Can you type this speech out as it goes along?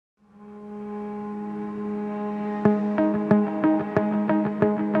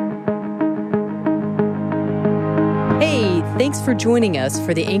Thanks for joining us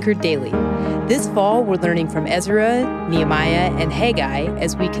for the Anchored Daily. This fall, we're learning from Ezra, Nehemiah, and Haggai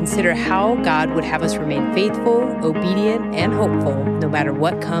as we consider how God would have us remain faithful, obedient, and hopeful no matter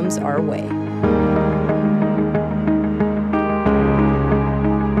what comes our way.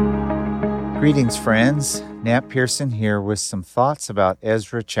 Greetings, friends. Nat Pearson here with some thoughts about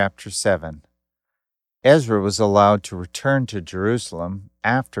Ezra chapter 7. Ezra was allowed to return to Jerusalem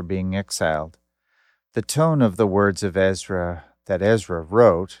after being exiled. The tone of the words of Ezra that Ezra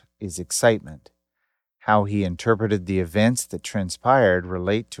wrote is excitement. How he interpreted the events that transpired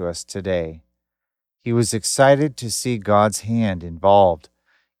relate to us today. He was excited to see God's hand involved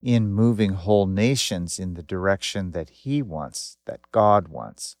in moving whole nations in the direction that he wants, that God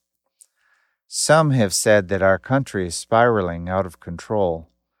wants. Some have said that our country is spiraling out of control.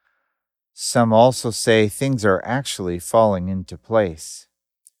 Some also say things are actually falling into place.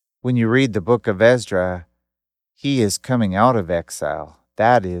 When you read the book of Ezra, he is coming out of exile.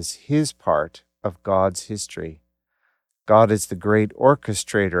 That is his part of God's history. God is the great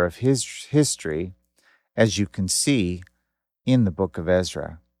orchestrator of his history, as you can see in the book of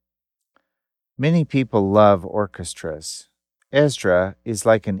Ezra. Many people love orchestras. Ezra is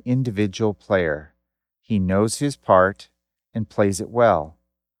like an individual player. He knows his part and plays it well.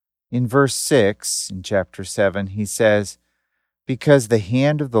 In verse 6 in chapter 7, he says, "Because the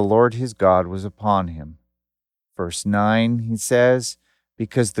hand of the Lord his God was upon him." Verse 9, he says,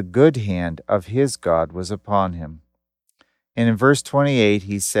 "Because the good hand of his God was upon him." And in verse 28,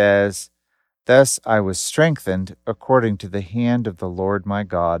 he says, "Thus I was strengthened according to the hand of the Lord my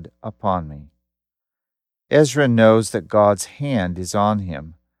God upon me." Ezra knows that God's hand is on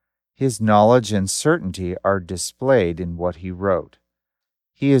him. His knowledge and certainty are displayed in what he wrote.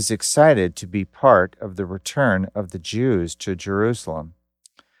 He is excited to be part of the return of the Jews to Jerusalem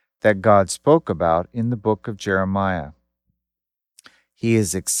that God spoke about in the book of Jeremiah. He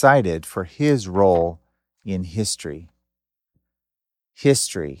is excited for his role in history.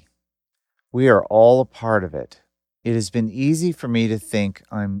 History. We are all a part of it. It has been easy for me to think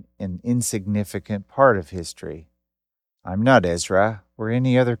I'm an insignificant part of history. I'm not Ezra or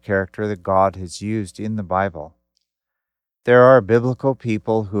any other character that God has used in the Bible. There are biblical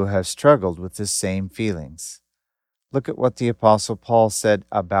people who have struggled with the same feelings. Look at what the Apostle Paul said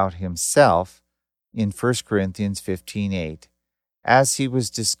about himself in 1 Corinthians 15:8, as he was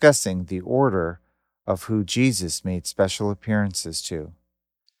discussing the order of who Jesus made special appearances to.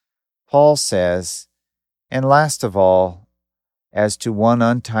 Paul says, "And last of all, as to one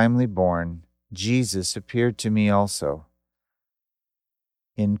untimely born, Jesus appeared to me also."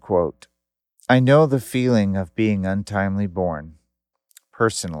 End quote. I know the feeling of being untimely born.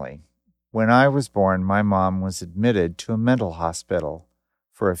 Personally, when I was born, my mom was admitted to a mental hospital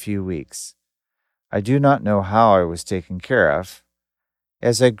for a few weeks. I do not know how I was taken care of.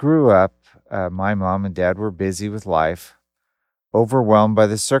 As I grew up, my mom and dad were busy with life, overwhelmed by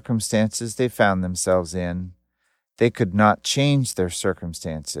the circumstances they found themselves in. They could not change their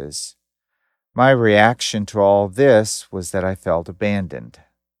circumstances. My reaction to all this was that I felt abandoned.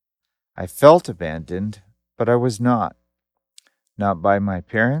 I felt abandoned, but I was not. Not by my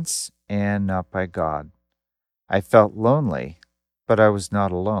parents and not by God. I felt lonely, but I was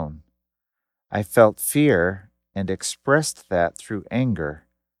not alone. I felt fear and expressed that through anger,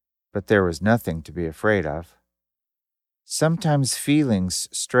 but there was nothing to be afraid of. Sometimes feelings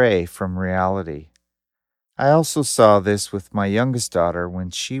stray from reality. I also saw this with my youngest daughter when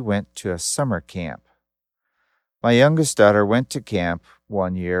she went to a summer camp. My youngest daughter went to camp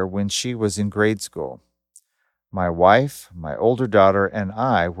one year when she was in grade school. My wife, my older daughter, and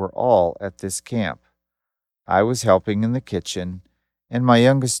I were all at this camp. I was helping in the kitchen, and my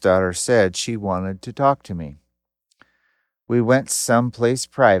youngest daughter said she wanted to talk to me. We went someplace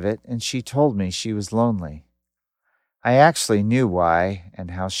private, and she told me she was lonely. I actually knew why and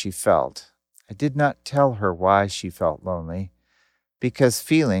how she felt. I did not tell her why she felt lonely, because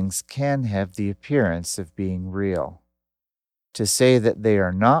feelings can have the appearance of being real. To say that they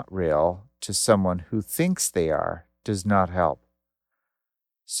are not real to someone who thinks they are does not help.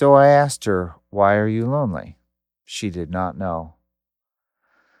 So I asked her, "Why are you lonely?" She did not know.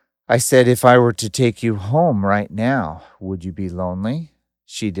 I said, "If I were to take you home right now, would you be lonely?"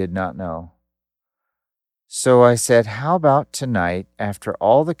 She did not know. So I said, "How about tonight, after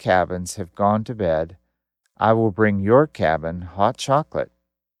all the cabins have gone to bed, I will bring your cabin hot chocolate."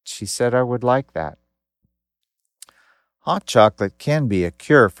 She said I would like that. Hot chocolate can be a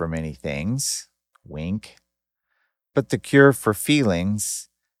cure for many things, wink, but the cure for feelings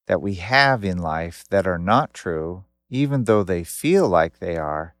that we have in life that are not true, even though they feel like they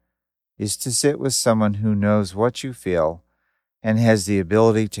are, is to sit with someone who knows what you feel and has the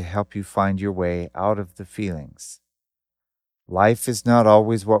ability to help you find your way out of the feelings. Life is not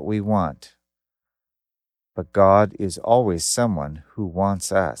always what we want, but God is always someone who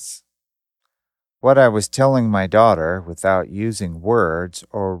wants us. What I was telling my daughter, without using words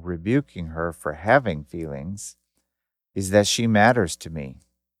or rebuking her for having feelings, is that she matters to me.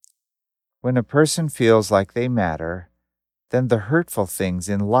 When a person feels like they matter, then the hurtful things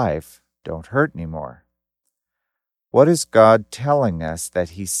in life don't hurt anymore. What is God telling us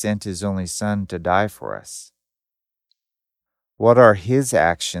that He sent His only Son to die for us? What are His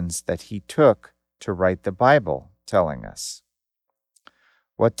actions that He took to write the Bible telling us?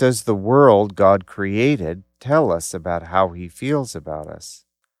 What does the world God created tell us about how He feels about us?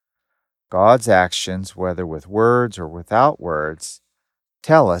 God's actions, whether with words or without words,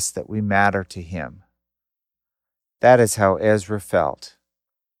 tell us that we matter to Him. That is how Ezra felt,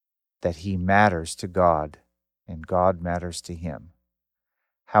 that he matters to God and God matters to him.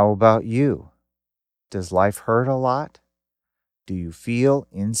 How about you? Does life hurt a lot? Do you feel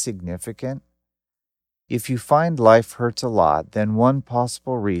insignificant? If you find life hurts a lot, then one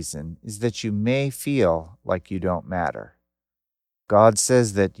possible reason is that you may feel like you don't matter. God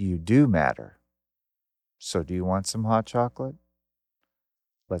says that you do matter. So do you want some hot chocolate?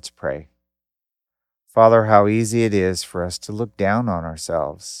 Let's pray. Father, how easy it is for us to look down on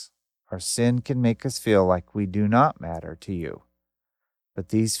ourselves. Our sin can make us feel like we do not matter to you. But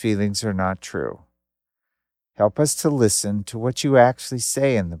these feelings are not true. Help us to listen to what you actually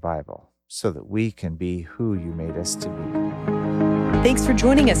say in the Bible, so that we can be who you made us to be. Thanks for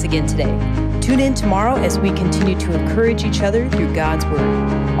joining us again today. Tune in tomorrow as we continue to encourage each other through God's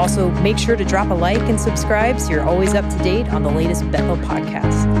Word. Also, make sure to drop a like and subscribe so you're always up to date on the latest Bethel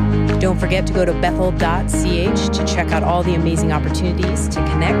podcasts. Don't forget to go to bethel.ch to check out all the amazing opportunities to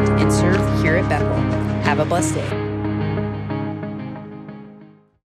connect and serve here at Bethel. Have a blessed day.